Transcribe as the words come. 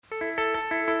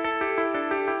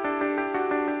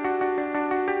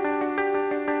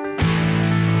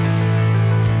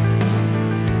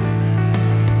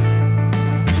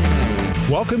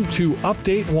Welcome to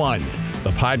Update One, the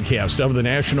podcast of the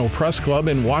National Press Club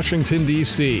in Washington,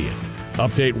 D.C.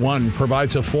 Update One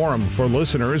provides a forum for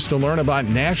listeners to learn about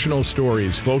national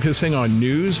stories focusing on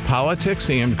news, politics,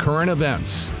 and current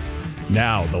events.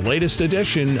 Now, the latest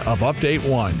edition of Update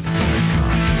One.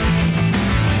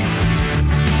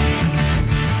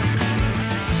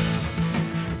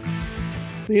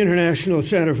 The International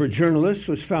Center for Journalists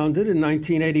was founded in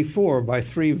 1984 by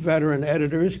three veteran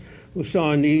editors who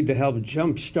saw a need to help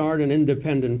jumpstart an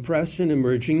independent press in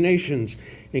emerging nations,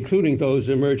 including those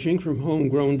emerging from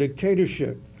homegrown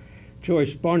dictatorship.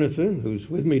 Joyce Barnathan, who's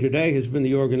with me today, has been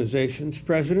the organization's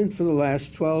president for the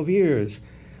last 12 years.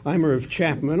 I'm Irv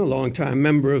Chapman, a longtime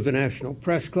member of the National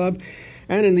Press Club,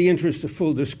 and in the interest of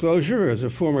full disclosure, as a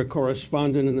former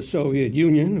correspondent in the Soviet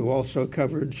Union who also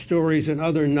covered stories in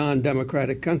other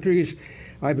non-democratic countries,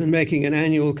 I've been making an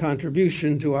annual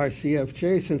contribution to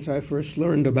ICFJ since I first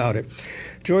learned about it.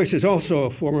 Joyce is also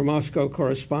a former Moscow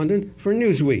correspondent for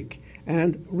Newsweek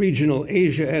and regional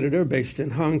Asia editor based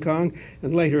in Hong Kong,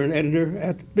 and later an editor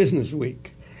at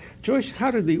Businessweek. Joyce, how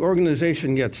did the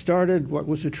organization get started? What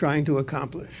was it trying to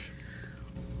accomplish?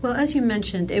 Well, as you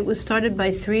mentioned, it was started by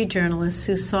three journalists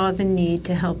who saw the need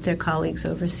to help their colleagues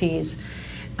overseas.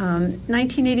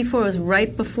 1984 was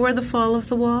right before the fall of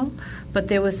the wall, but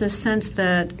there was this sense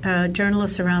that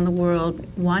journalists around the world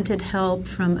wanted help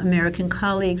from American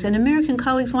colleagues, and American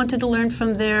colleagues wanted to learn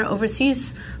from their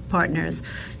overseas partners.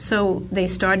 So they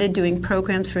started doing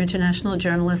programs for international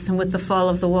journalists, and with the fall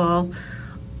of the wall,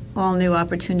 all new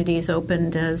opportunities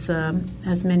opened as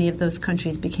many of those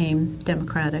countries became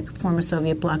democratic. Former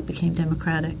Soviet bloc became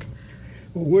democratic.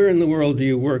 Well, where in the world do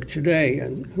you work today,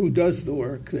 and who does the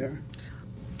work there?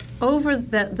 Over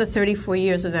the 34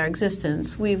 years of our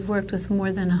existence, we've worked with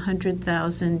more than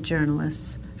 100,000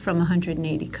 journalists from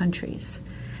 180 countries.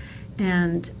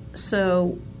 And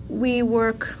so we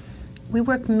work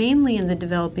mainly in the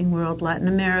developing world, Latin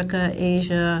America,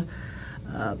 Asia,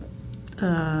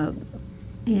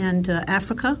 and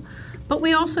Africa. But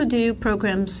we also do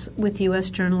programs with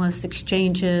U.S. journalists,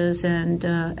 exchanges, and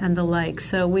the like.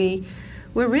 So we're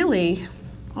really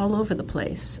all over the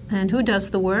place. And who does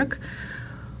the work?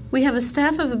 We have a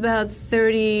staff of about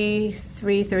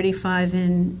 33, 35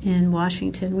 in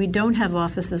Washington. We don't have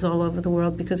offices all over the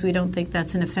world because we don't think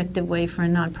that's an effective way for a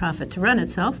nonprofit to run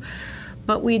itself.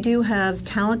 But we do have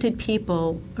talented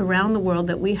people around the world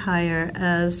that we hire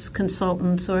as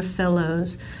consultants or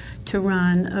fellows to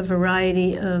run a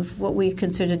variety of what we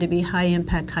consider to be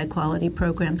high-impact, high-quality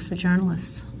programs for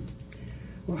journalists.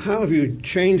 Well, how have you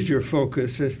changed your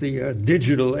focus as the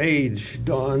digital age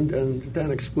dawned and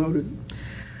then exploded?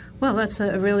 Well, that's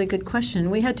a really good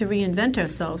question. We had to reinvent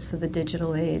ourselves for the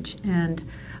digital age, and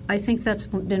I think that's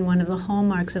been one of the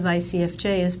hallmarks of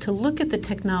ICFJ, is to look at the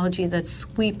technology that's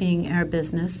sweeping our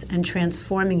business and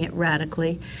transforming it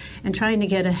radically and trying to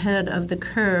get ahead of the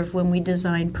curve when we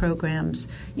design programs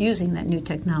using that new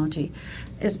technology.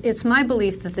 It's my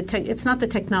belief that it's not the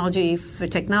technology for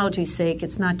technology's sake.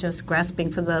 It's not just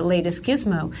grasping for the latest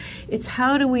gizmo. It's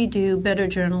how do we do better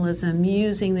journalism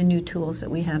using the new tools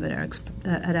that we have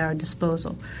at our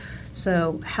disposal.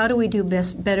 So how do we do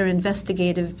better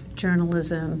investigative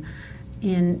journalism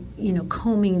in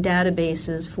combing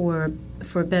databases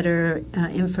for better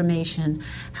information?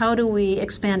 How do we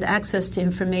expand access to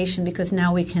information because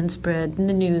now we can spread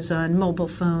the news on mobile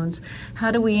phones?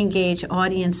 How do we engage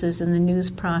audiences in the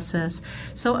news process?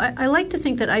 So I like to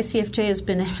think that ICFJ has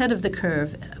been ahead of the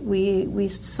curve. We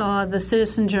saw the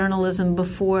citizen journalism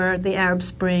before the Arab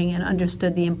Spring and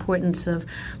understood the importance of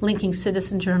linking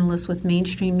citizen journalists with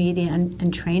mainstream media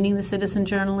and training the citizen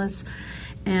journalists.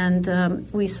 And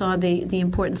we saw the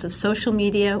importance of social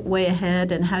media way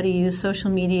ahead and how to use social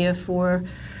media for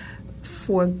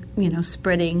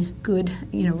spreading good,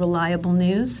 reliable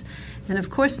news. And of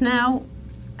course now,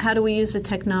 how do we use the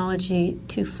technology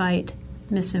to fight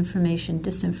misinformation,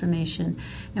 disinformation?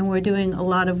 And we're doing a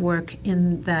lot of work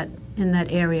in that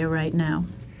area right now.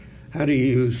 How do you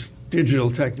use digital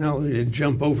technology to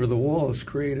jump over the walls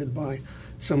created by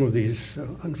some of these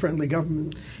unfriendly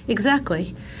governments?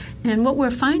 Exactly. And what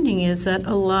we're finding is that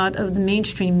a lot of the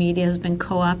mainstream media has been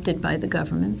co-opted by the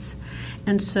governments.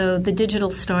 And so the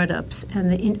digital startups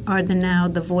are now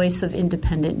the voice of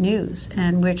independent news.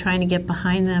 And we're trying to get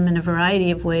behind them in a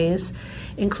variety of ways,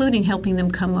 including helping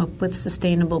them come up with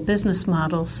sustainable business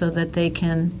models so that they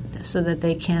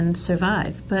can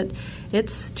survive. But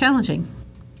it's challenging.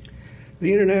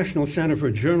 The International Center for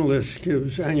Journalists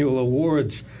gives annual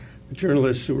awards to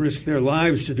journalists who risk their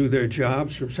lives to do their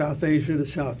jobs, from South Asia to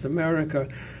South America.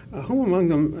 Who among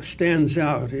them stands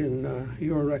out in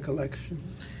your recollection?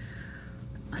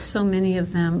 So many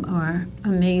of them are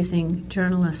amazing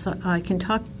journalists. I can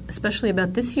talk especially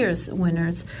about this year's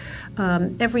winners.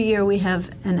 Every year we have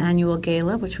an annual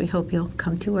gala, which we hope you'll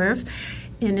come to, Irv,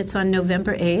 and it's on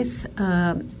November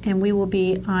 8th, and we will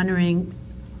be honoring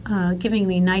giving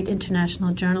the Knight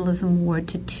International Journalism Award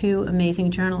to two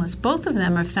amazing journalists. Both of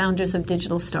them are founders of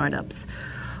digital startups.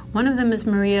 One of them is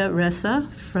Maria Ressa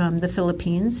from the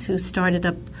Philippines, who started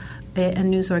up a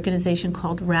news organization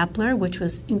called Rappler, which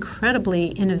was incredibly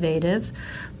innovative.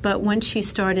 But when she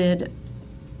started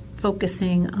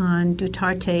focusing on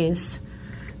Duterte's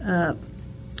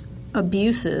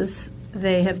abuses,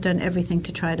 they have done everything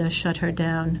to try to shut her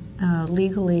down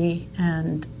legally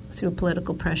and through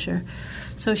political pressure.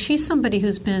 So she's somebody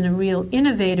who's been a real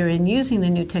innovator in using the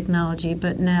new technology,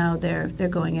 but now they're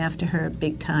going after her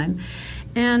big time.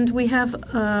 And we have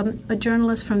a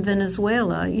journalist from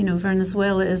Venezuela. You know,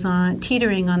 Venezuela is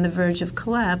teetering on the verge of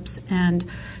collapse, and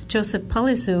Joseph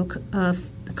Palizuk,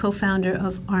 the co-founder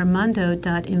of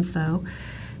Armando.info,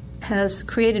 has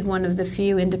created one of the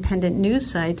few independent news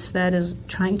sites that is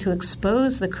trying to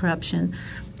expose the corruption.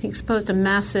 He exposed a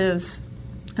massive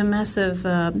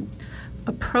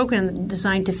program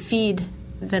designed to feed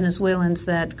Venezuelans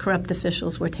that corrupt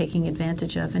officials were taking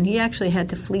advantage of. And he actually had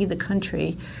to flee the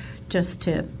country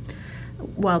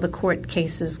while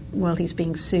he's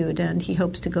being sued, and he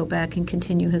hopes to go back and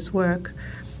continue his work.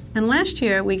 And last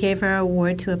year we gave our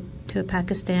award to a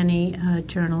Pakistani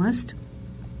journalist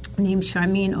named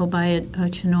Sharmeen Obaid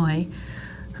Chinoy,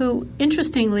 who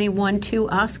interestingly won 2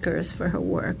 Oscars for her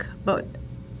work, but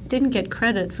didn't get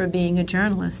credit for being a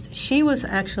journalist. She was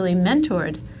actually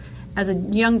mentored as a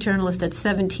young journalist at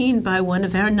 17 by one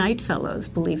of our Knight Fellows,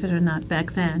 believe it or not,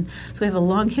 back then. So we have a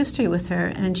long history with her,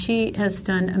 and she has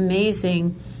done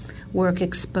amazing work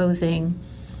exposing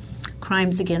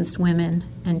crimes against women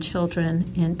and children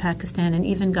in Pakistan, and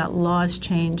even got laws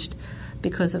changed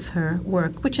because of her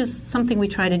work, which is something we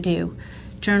try to do,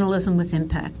 journalism with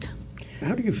impact.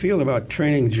 How do you feel about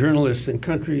training journalists in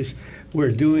countries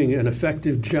where doing an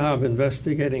effective job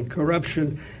investigating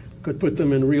corruption could put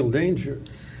them in real danger?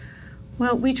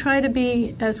 Well, we try to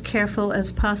be as careful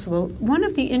as possible. One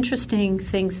of the interesting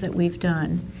things that we've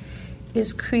done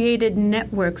is created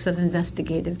networks of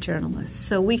investigative journalists.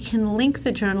 So we can link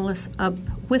the journalists up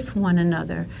with one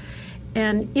another.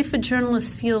 And if a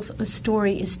journalist feels a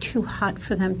story is too hot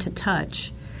for them to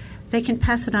touch, they can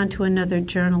pass it on to another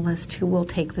journalist who will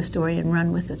take the story and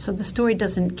run with it. So the story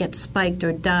doesn't get spiked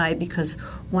or die because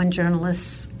one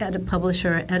journalist at a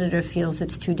publisher or editor feels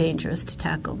it's too dangerous to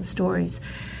tackle the stories.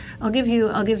 I'll give you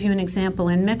an example.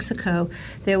 In Mexico,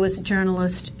 there was a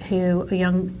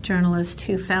young journalist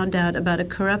who found out about a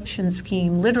corruption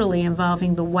scheme literally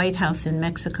involving the White House in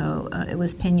Mexico. It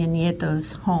was Peña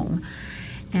Nieto's home.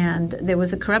 And there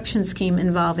was a corruption scheme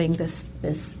involving this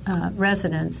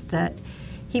residence that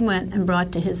he went and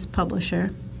brought to his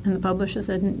publisher. And the publisher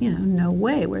said, no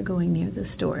way we're going near this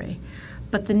story.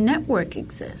 But the network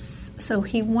exists. So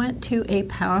he went to a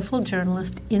powerful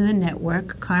journalist in the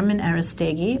network, Carmen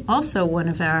Aristegui, also one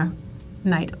of our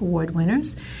Knight Award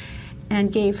winners,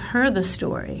 and gave her the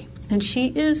story. And she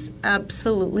is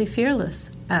absolutely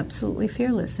fearless.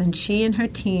 And she and her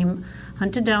team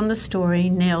hunted down the story,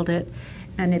 nailed it,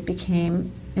 and it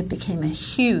became a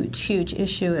huge, huge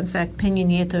issue. In fact, Peña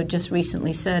Nieto just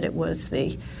recently said it was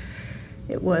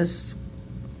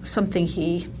something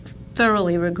he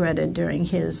thoroughly regretted during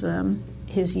his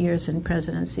years in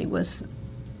presidency, was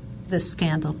this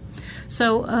scandal.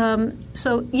 So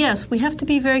yes, we have to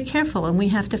be very careful, and we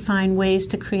have to find ways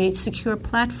to create secure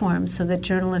platforms so that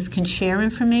journalists can share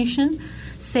information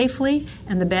safely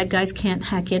and the bad guys can't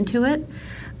hack into it.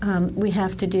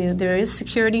 There is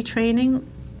security training.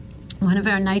 One of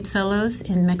our Knight Fellows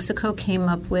in Mexico came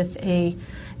up with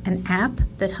an app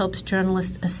that helps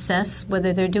journalists assess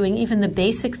whether they're doing even the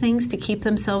basic things to keep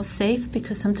themselves safe,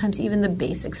 because sometimes even the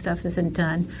basic stuff isn't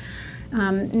done.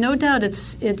 No doubt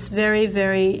it's very,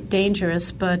 very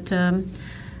dangerous, but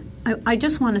I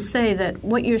just want to say that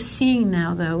what you're seeing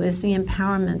now, though, is the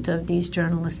empowerment of these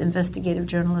journalists, investigative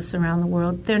journalists around the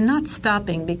world. They're not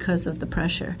stopping because of the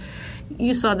pressure.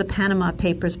 You saw the Panama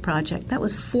Papers project. That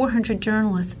was 400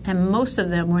 journalists, and most of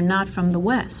them were not from the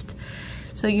West.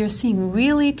 So you're seeing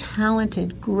really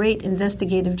talented, great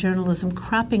investigative journalism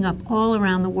cropping up all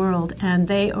around the world, and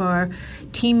they are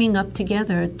teaming up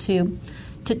together to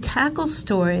tackle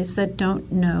stories that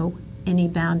don't know any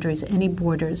boundaries, any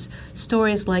borders,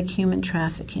 stories like human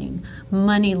trafficking,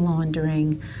 money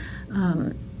laundering,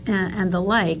 and the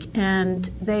like. And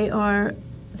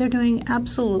they're doing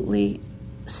absolutely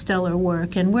stellar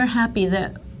work, and we're happy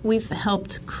that we've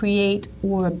helped create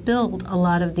or build a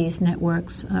lot of these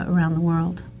networks around the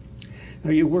world. Now,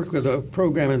 you work with a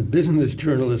program in business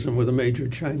journalism with a major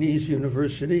Chinese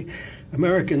university.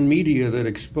 American media that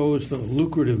exposed the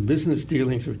lucrative business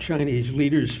dealings of Chinese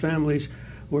leaders' families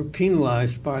were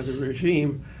penalized by the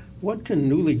regime. What can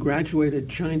newly graduated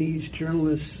Chinese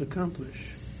journalists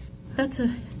accomplish? That's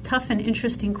a tough and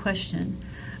interesting question.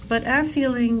 But our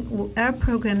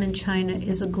program in China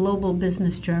is a global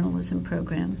business journalism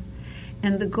program.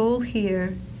 And the goal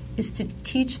here is to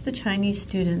teach the Chinese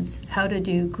students how to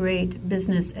do great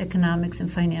business, economics,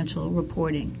 and financial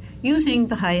reporting, using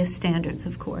the highest standards,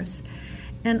 of course.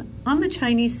 And on the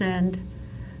Chinese end,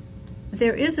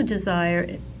 there is a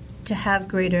desire to have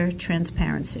greater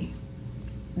transparency.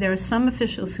 There are some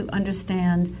officials who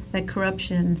understand that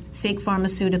corruption, fake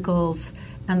pharmaceuticals,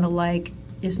 and the like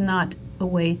is not a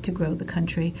way to grow the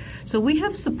country. So we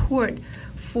have support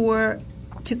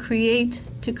to create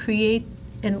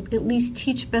and at least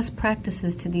teach best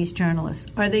practices to these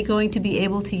journalists. Are they going to be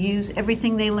able to use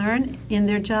everything they learn in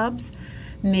their jobs?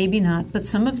 Maybe not, but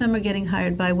some of them are getting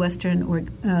hired by Western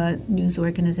news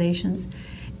organizations.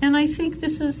 And I think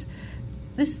these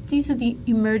are the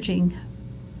emerging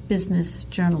business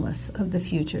journalists of the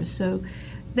future. So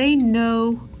they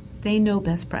know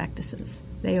best practices.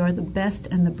 They are the best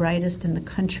and the brightest in the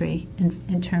country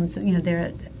in terms of, they're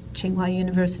at Tsinghua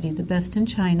University, the best in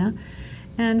China.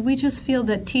 And we just feel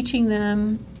that teaching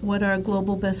them what are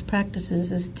global best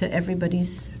practices is to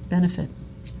everybody's benefit.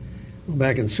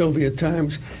 Back in Soviet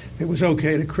times, it was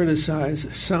okay to criticize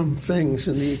some things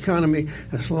in the economy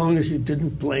as long as you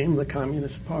didn't blame the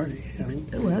Communist Party.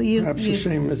 And perhaps the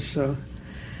same is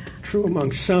true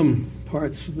among some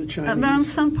parts of the Chinese. Among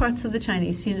some parts of the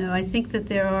Chinese, I think that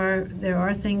there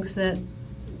are things that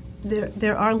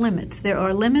there are limits. There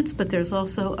are limits, but there's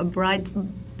also a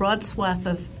broad swath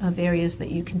of areas that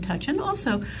you can touch. And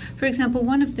also, for example,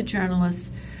 one of the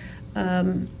journalists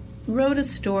wrote a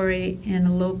story in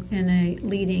a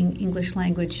leading English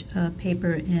language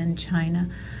paper in China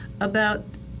about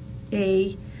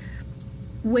a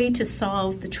way to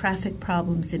solve the traffic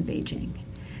problems in Beijing.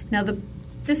 Now,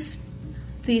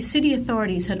 the city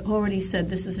authorities had already said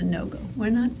this is a no-go. We're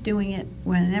not doing it.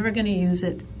 We're never going to use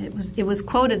it. It was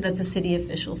quoted that the city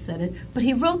official said it, but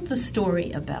he wrote the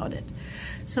story about it.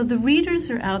 So the readers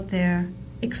are out there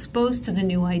exposed to the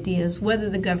new ideas, whether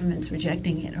the government's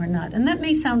rejecting it or not. And that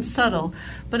may sound subtle,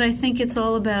 but I think it's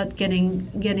all about getting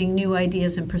new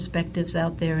ideas and perspectives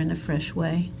out there in a fresh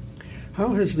way. How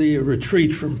has the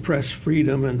retreat from press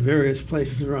freedom in various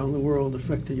places around the world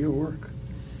affected your work?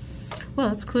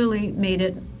 Well, it's clearly made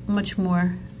it much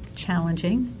more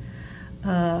challenging.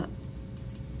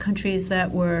 Countries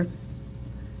that were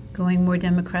going more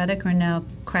democratic are now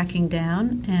cracking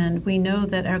down, and we know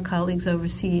that our colleagues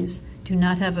overseas do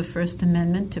not have a First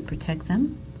Amendment to protect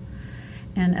them.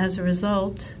 And as a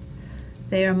result,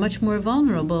 they are much more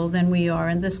vulnerable than we are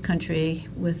in this country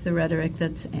with the rhetoric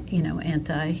that's,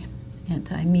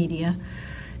 anti-media.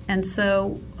 And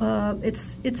so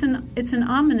it's an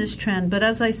ominous trend. But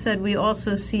as I said, we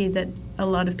also see that a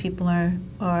lot of people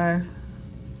are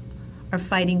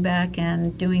fighting back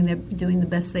and doing the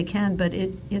best they can. But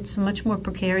it's a much more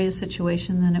precarious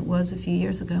situation than it was a few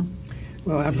years ago.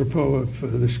 Well, apropos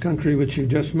of this country which you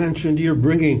just mentioned, you're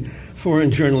bringing foreign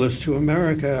journalists to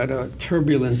America at a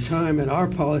turbulent time in our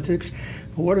politics.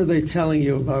 What are they telling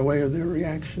you by way of their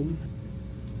reaction?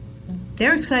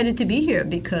 They're excited to be here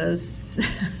because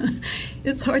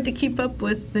it's hard to keep up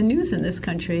with the news in this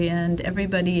country, and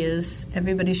everybody's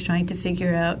trying to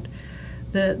figure out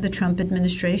the Trump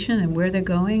administration and where they're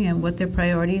going and what their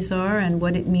priorities are and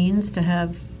what it means to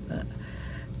have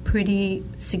pretty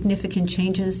significant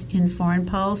changes in foreign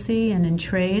policy and in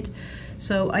trade.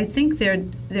 So I think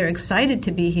they're excited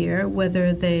to be here.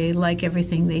 Whether they like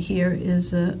everything they hear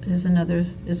is another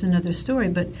story.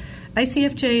 But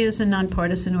ICFJ is a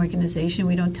nonpartisan organization.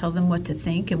 We don't tell them what to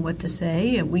think and what to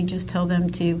say. We just tell them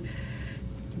to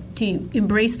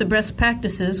embrace the best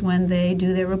practices when they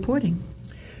do their reporting.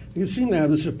 You seem to have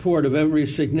the support of every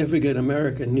significant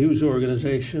American news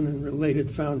organization and related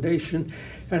foundation.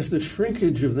 Has the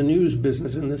shrinkage of the news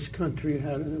business in this country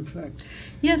had an effect?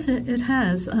 Yes, it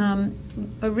has.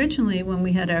 Originally, when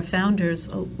we had our founders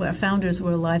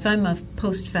were alive. I'm a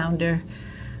post-founder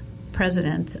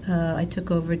president. I took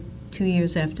over 2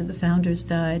 years after the founders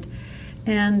died.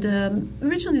 And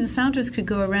originally the founders could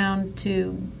go around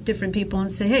to different people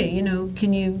and say, hey,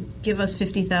 can you give us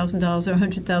 $50,000 or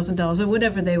 $100,000 or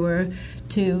whatever they were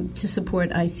to support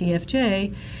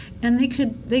ICFJ? and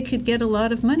they could get a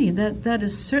lot of money. That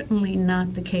is certainly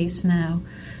not the case now.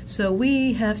 So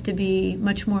we have to be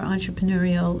much more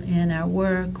entrepreneurial in our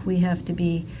work. We have to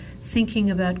be thinking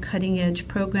about cutting-edge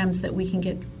programs that we can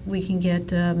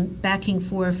get backing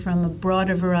for from a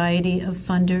broader variety of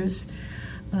funders.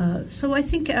 So I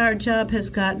think our job has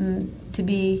gotten to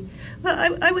be,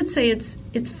 well, I would say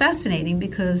it's fascinating,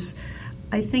 because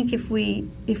I think if we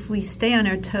stay on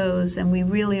our toes and we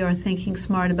really are thinking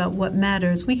smart about what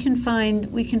matters, we can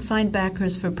find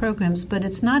backers for programs. But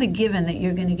it's not a given that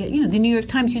you're going to get. The New York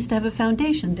Times used to have a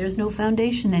foundation. There's no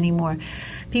foundation anymore.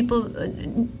 People,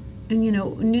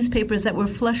 newspapers that were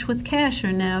flush with cash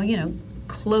are now,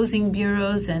 closing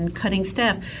bureaus and cutting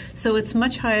staff. So it's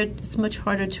much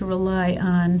harder to rely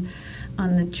on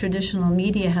the traditional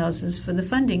media houses for the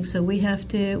funding. So we have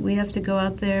to go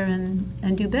out there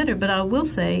and do better. But I will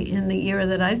say, in the era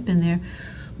that I've been there,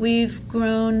 we've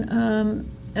grown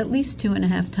at least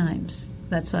 2.5 times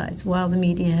that size. While the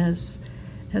media has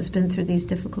been through these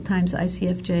difficult times,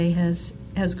 ICFJ has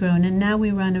grown, and now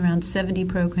we run around 70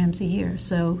 programs a year.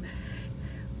 So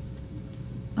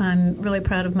I'm really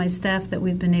proud of my staff that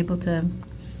we've been able to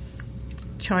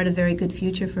chart a very good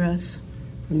future for us.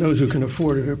 And those who can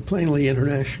afford it are plainly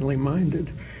internationally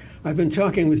minded. I've been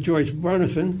talking with Joyce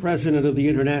Barnathan, president of the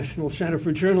International Center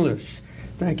for Journalists.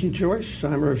 Thank you, Joyce.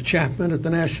 I'm Irv Chapman at the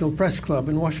National Press Club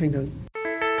in Washington.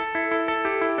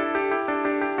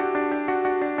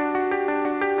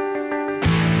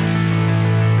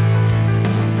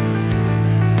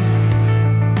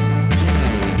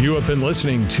 You have been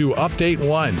listening to Update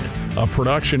One, a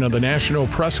production of the National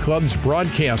Press Club's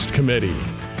Broadcast Committee.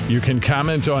 You can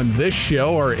comment on this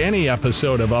show or any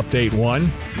episode of Update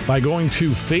One by going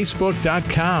to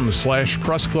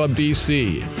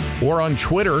facebook.com/PressClubDC or on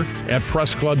Twitter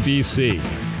 @PressClubDC.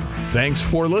 Thanks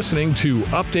for listening to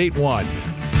Update One.